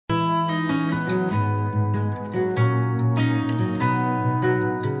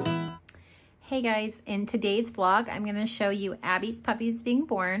Hey guys, in today's vlog, I'm going to show you Abbie's puppies being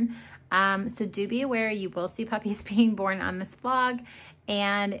born. So do be aware you will see puppies being born on this vlog.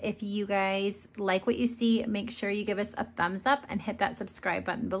 And if you guys like what you see, make sure you give us a thumbs up and hit that subscribe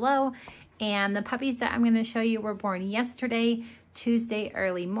button below. And the puppies that I'm going to show you were born yesterday, Tuesday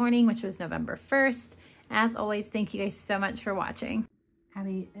early morning, which was November 1st. As always, thank you guys so much for watching.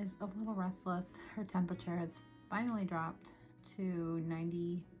 Abbie is a little restless. Her temperature has finally dropped to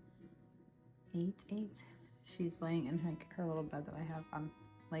 98.8. She's laying in her little bed that I have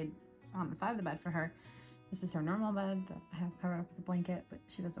laid on the side of the bed for her. This is her normal bed that I have covered up with a blanket, but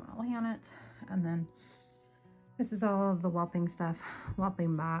she doesn't want to lay on it. And then this is all of the whelping stuff,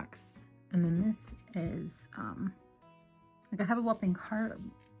 whelping box. And then this is, like I have a whelping cart,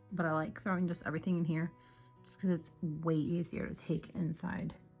 but I like throwing just everything in here just because it's way easier to take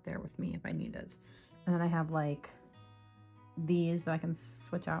inside there with me if I need it. And then I have like these that I can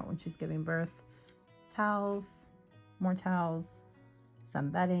switch out when she's giving birth. Towels, more towels, some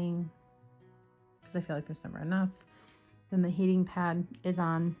bedding, because I feel like there's never enough. Then the heating pad is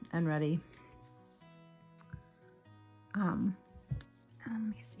on and ready. And let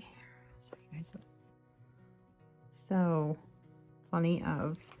me see here. I'll show you guys this. So plenty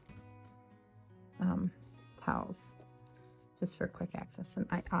of towels just for quick access. And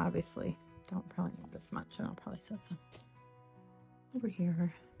I obviously don't probably need this much, and I'll probably set some over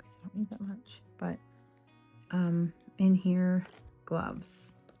here because I don't need that much. But in here,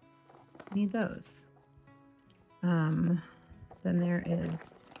 gloves. I need those. Then there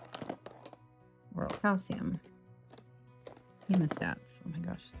is oral calcium, hemostats. Oh my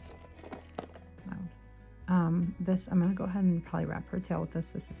gosh, it's loud. This I'm gonna go ahead and probably wrap her tail with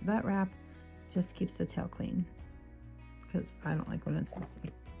this. This is vet wrap. Just keeps the tail clean because I don't like when it's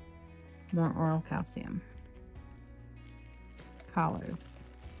messy. More oral calcium. Collars.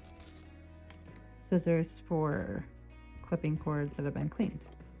 Scissors for clipping cords that have been cleaned.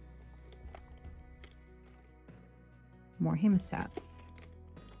 More hemostats.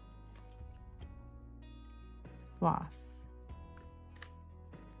 Floss.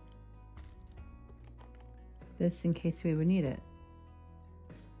 This in case we would need it.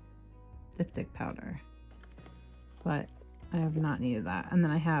 Dipstick powder. But I have not needed that. And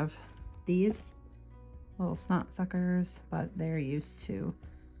then I have these little snot suckers, but they're used to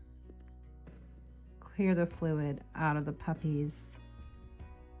clear the fluid out of the puppies.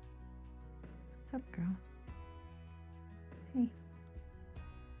 What's up, girl? Hey.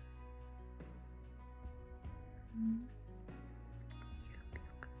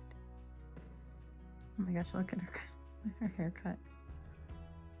 Oh my gosh, look at her haircut.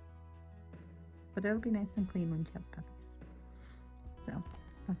 But it'll be nice and clean when she has puppies. So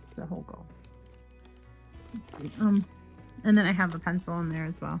that's the whole goal. Let's see. And then I have a pencil in there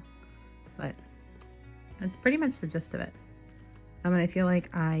as well. But that's pretty much the gist of it. And I feel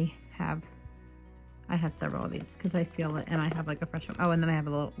like I have several of these because I feel it, and I have like a fresh one. Oh, and then I have a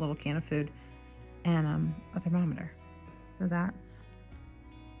little can of food and a thermometer. So that's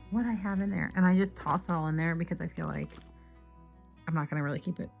what I have in there. And I just toss it all in there because I feel like I'm not gonna really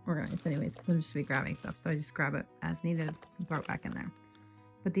keep it organized anyways because I'm just gonna be grabbing stuff. So I just grab it as needed and throw it back in there.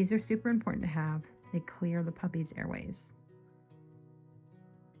 But these are super important to have. They clear the puppy's airways.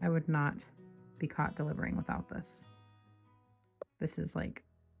 I would not be caught delivering without this. This is like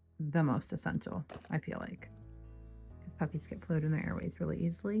the most essential, I feel like, because puppies get fluid in their airways really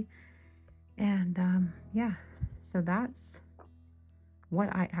easily. And yeah, so that's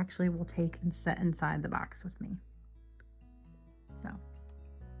what I actually will take and set inside the box with me. So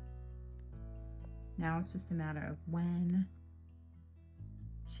now it's just a matter of when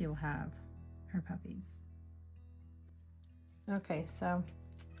she will have her puppies. Okay, so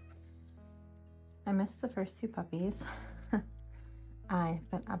I missed the first two puppies. I've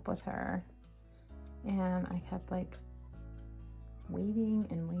been up with her and I kept like waiting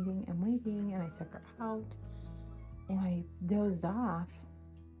and waiting and waiting, and I took her out and I dozed off.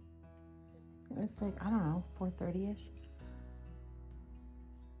 It was like, I don't know, 4:30ish.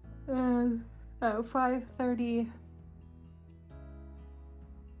 And at 5:30,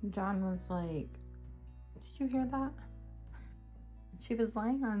 John was like, "Did you hear that?" She was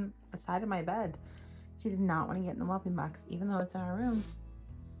laying on the side of my bed. She did not want to get in the whelping box, even though it's in our room.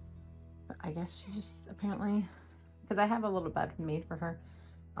 But I guess she just apparently, because I have a little bed made for her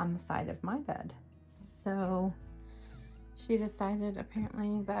on the side of my bed. So she decided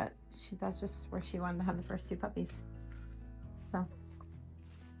apparently that that's just where she wanted to have the first two puppies. So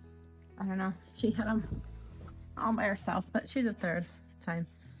I don't know. She had them all by herself, but she's a third time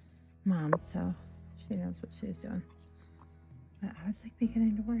mom, so she knows what she's doing. But I was like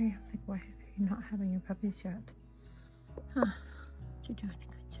beginning to worry. I was like, why You're not having your puppies yet. Huh. But you're doing a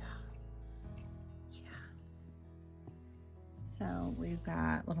good job. Yeah. So we've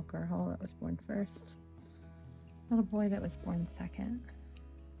got little girl that was born first. Little boy that was born second.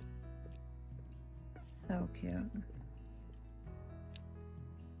 So cute.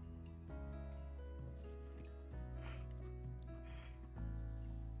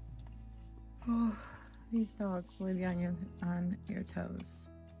 Oh, these dogs will be on your toes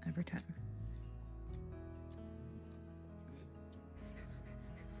every time.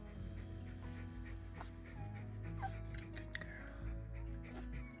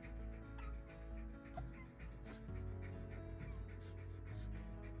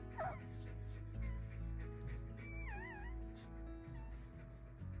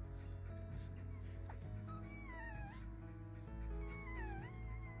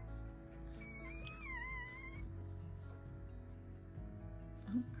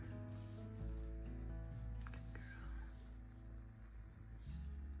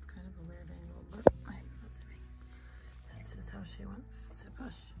 It's kind of a weird angle, but I'm listening. That's just how she wants to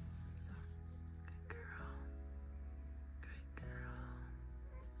push. So, good girl. Good girl.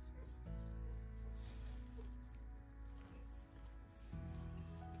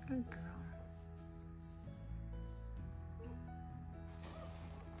 Good girl.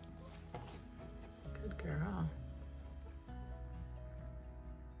 Good girl.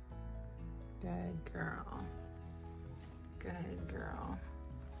 Good girl. Good girl.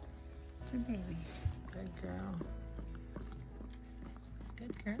 It's your baby. Good girl.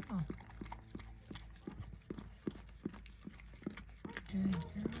 Good girl. Good girl.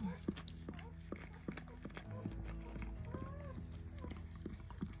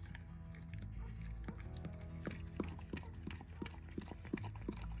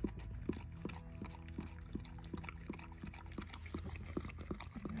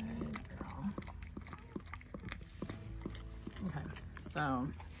 So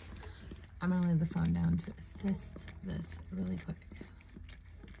I'm gonna lay the phone down to assist this really quick.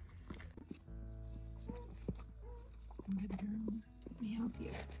 Good girl. Let me help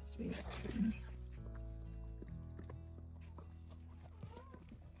you, sweetie. Let me help.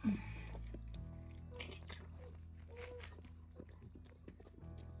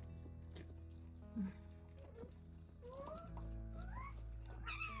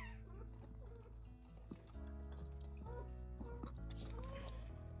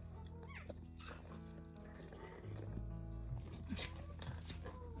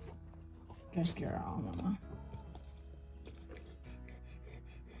 Good girl, mama.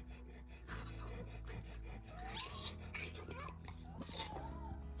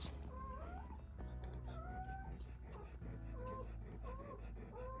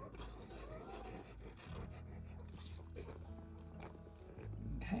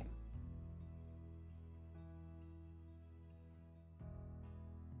 Okay.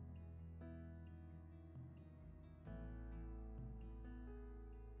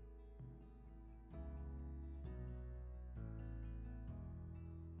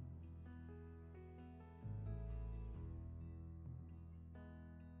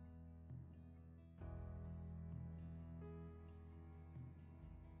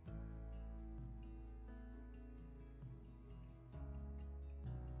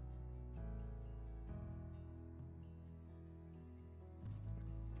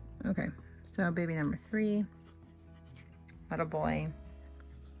 Okay, so baby number 3, little boy.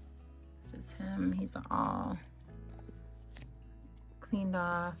 This is him. He's all cleaned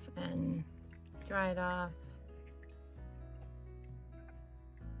off and dried off.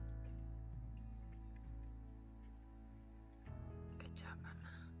 Good job,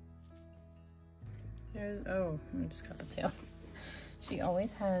 mama. There's, oh, I just cut the tail. She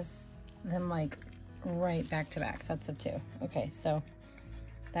always has them like right back to back, sets of 2. Okay, so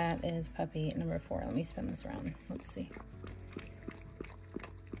that is puppy number 4. Let me spin this around. Let's see.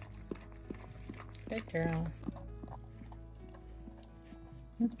 Good girl.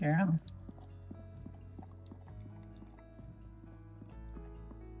 Good girl.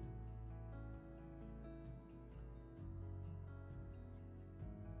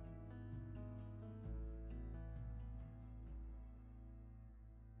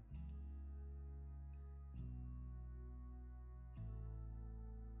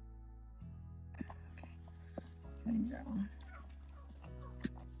 Good girl.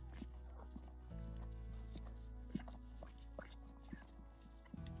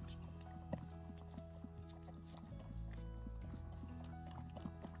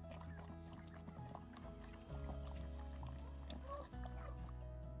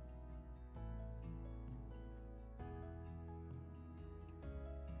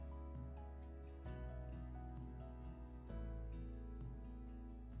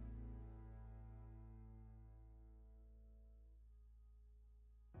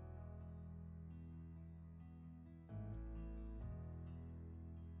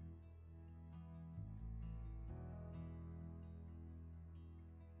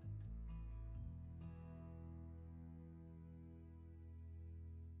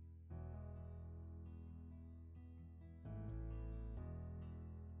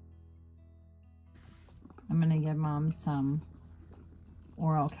 give Mom some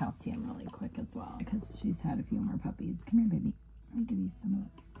oral calcium really quick as well, because she's had a few more puppies. Come here, baby. Let me give you some of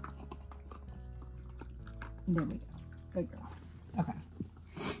this. There we go. Good girl. Okay.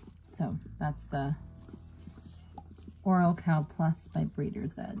 So that's the Oral Cal Plus by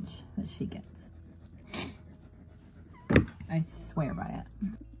Breeder's Edge that she gets. I swear by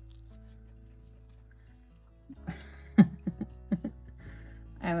it.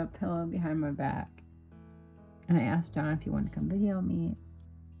 I have a pillow behind my back. And I asked John if he wanted to come video me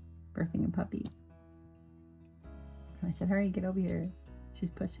birthing a puppy. And I said, hurry, get over here.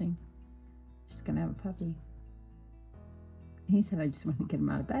 She's pushing. She's gonna have a puppy. And he said, I just wanted to get him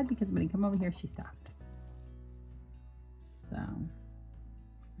out of bed because when he come over here, she stopped. So.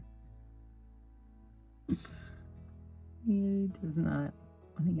 He does not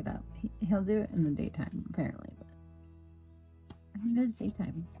want to get up. He'll do it in the daytime, apparently. But I think it's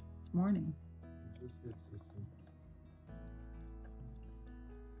daytime. It's morning.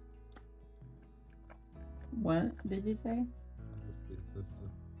 What did you say?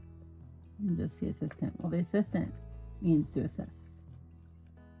 Just the assistant. Well, the assistant means to assist.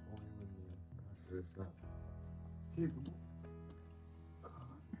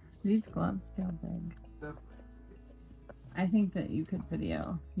 These gloves feel big. I think that you could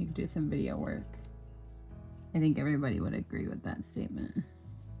video. You could do some video work. I think everybody would agree with that statement.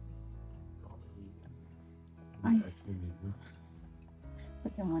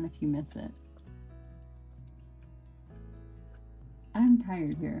 Put them on if you miss it. I'm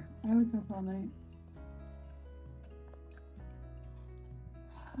tired here. I was up all night.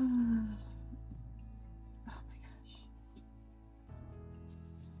 Oh my gosh.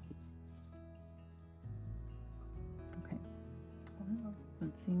 Okay. Well,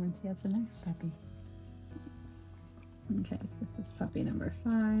 let's see when she has the next puppy. Okay, so this is puppy number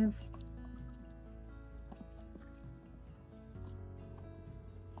 5.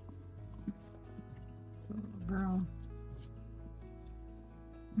 It's a little girl.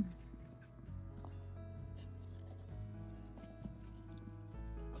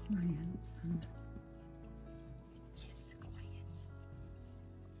 Quiet. Yes, quiet.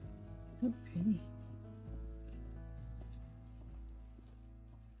 So pretty.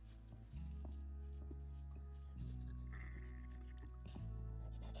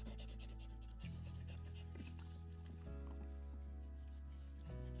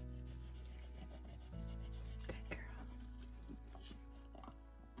 Good girl.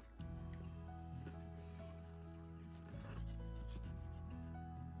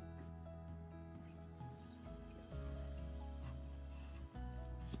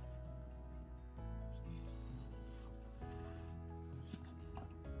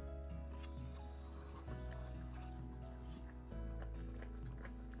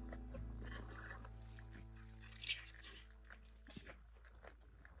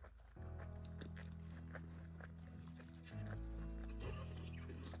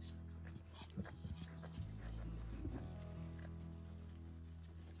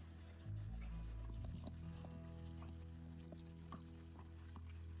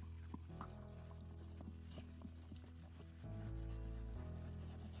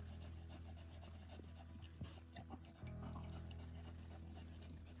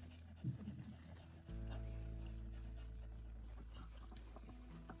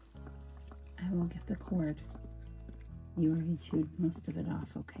 I will get the cord. You already chewed most of it off,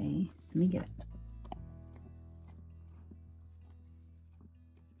 okay? Let me get it.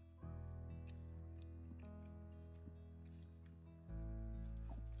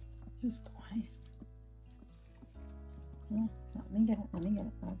 Just quiet. No, let me get it. Let me get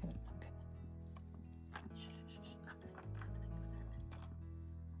it. I'll get it. Okay. Shh, shh, shh.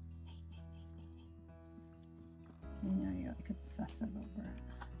 I know you're like obsessive over it.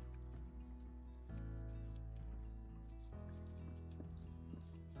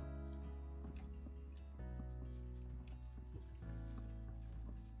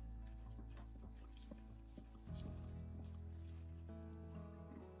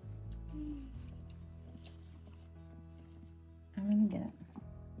 I'm gonna get it.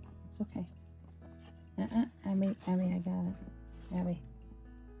 It's okay. Abbie, I got it. Abbie.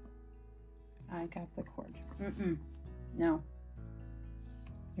 I got the cord. No.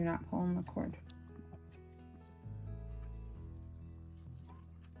 You're not pulling the cord.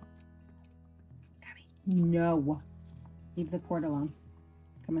 Abbie. No. Leave the cord alone.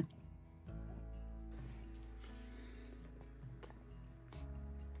 Come on.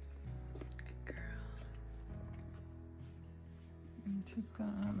 She's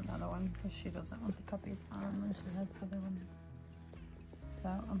gonna have another one because she doesn't want the puppies on when she has other ones. So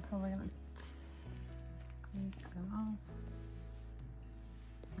I'm probably gonna Take them off.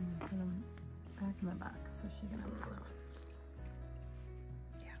 And put them back in the box so she can have another one.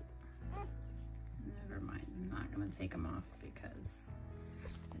 Yeah. Never mind. I'm not going to take them off because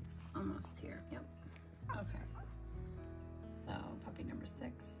it's almost here. Yep. Okay. So puppy number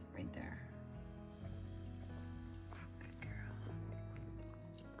 6 right there. Good girl.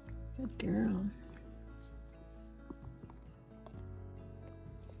 Good girl.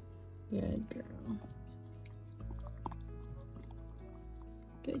 Good girl.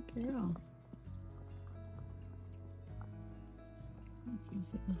 Good girl. This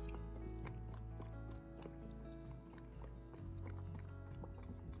is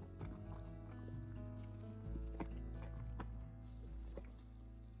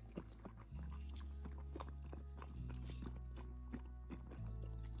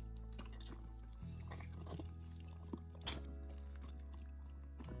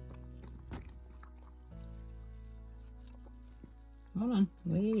hold on.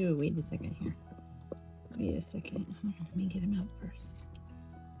 Wait a second here. Wait a second. Hold on, let me get him out first.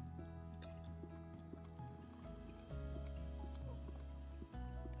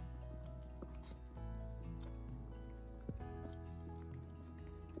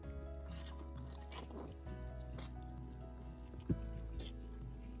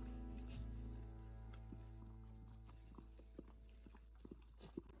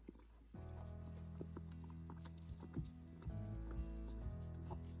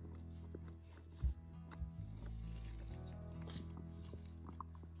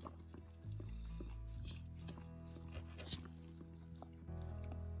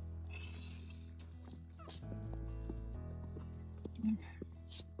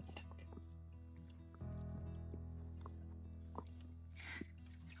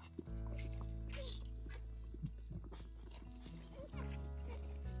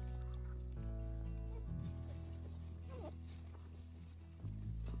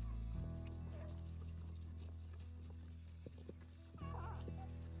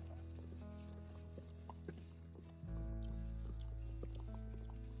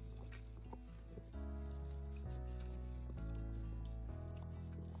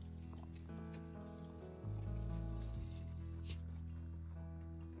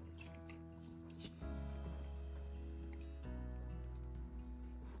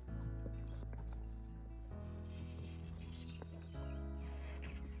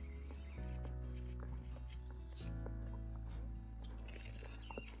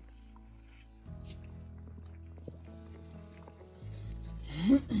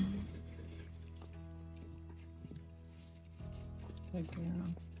 Good girl.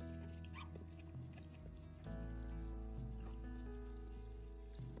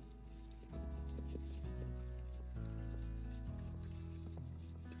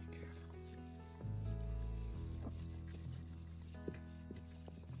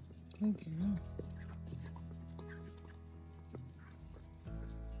 Good girl.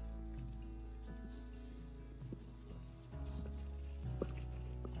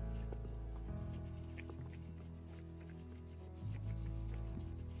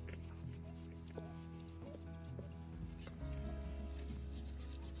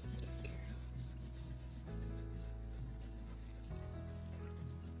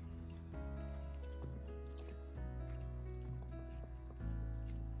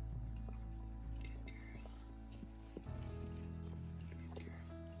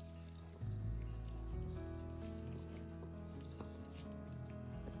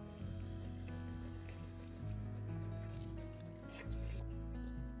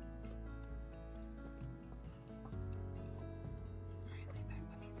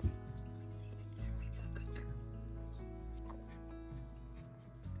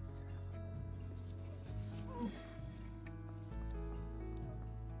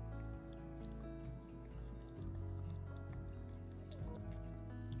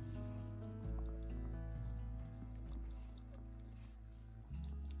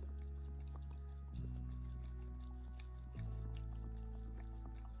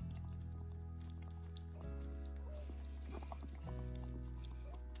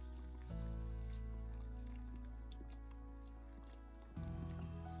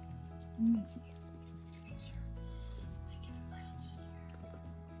 Let me see.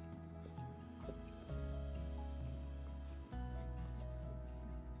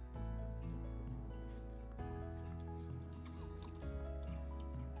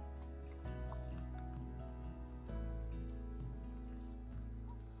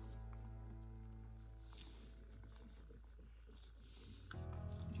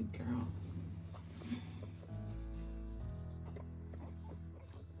 Good girl.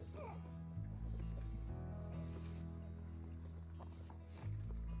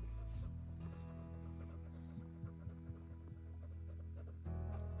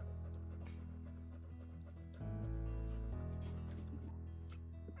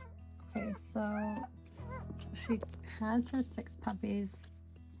 Okay, so she has her 6 puppies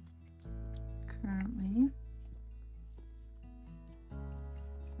currently.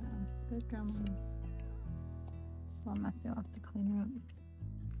 So good grandma. It's a little messy, I'll have to clean her up.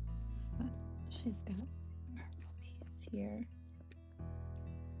 But she's got her puppies here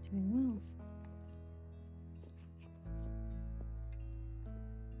doing well.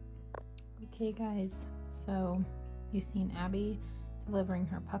 Okay guys, so you've seen Abbie delivering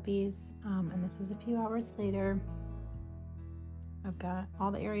her puppies, and this is a few hours later. I've got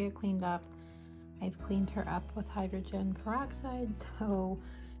all the area cleaned up. I've cleaned her up with hydrogen peroxide so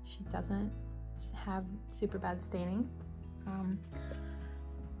she doesn't have super bad staining.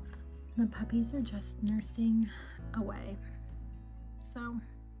 The puppies are just nursing away. So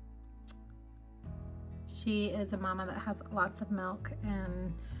she is a mama that has lots of milk,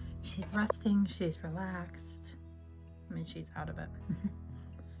 and she's resting, she's relaxed. I mean, she's out of it.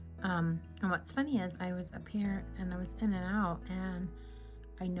 And what's funny is I was up here and I was in and out, and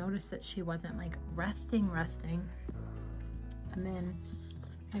I noticed that she wasn't like resting. And then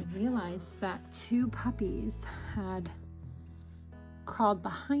I realized that 2 puppies had crawled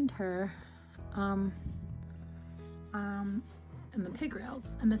behind her in the pig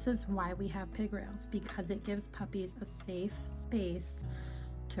rails. And this is why we have pig rails, because it gives puppies a safe space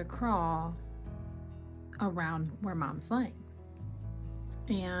to crawl around where mom's laying.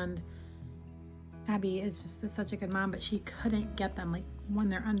 And Abbie is just such a good mom, but she couldn't get them. Like when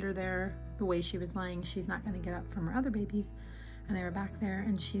they're under there, the way she was laying, she's not going to get up from her other babies, and they were back there,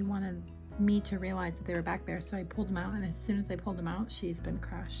 and she wanted me to realize that they were back there, so I pulled them out, and as soon as I pulled them out, she's been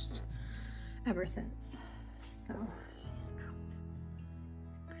crushed ever since. So she's out.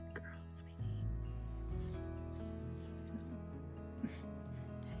 Good girl, sweetie. So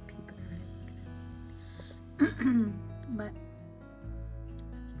just peeping around. But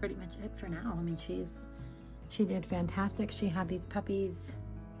that's pretty much it for now. I mean, she did fantastic. She had these puppies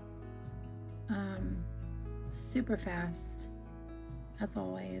super fast, as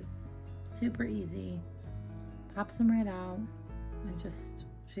always, super easy, pops them right out, and just,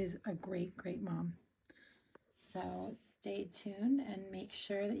 she's a great mom. So stay tuned and make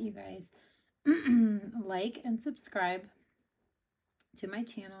sure that you guys like and subscribe to my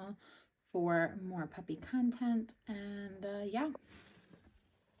channel for more puppy content. And yeah,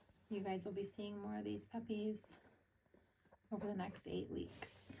 you guys will be seeing more of these puppies over the next 8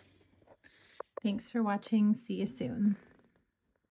 weeks. Thanks for watching. See you soon.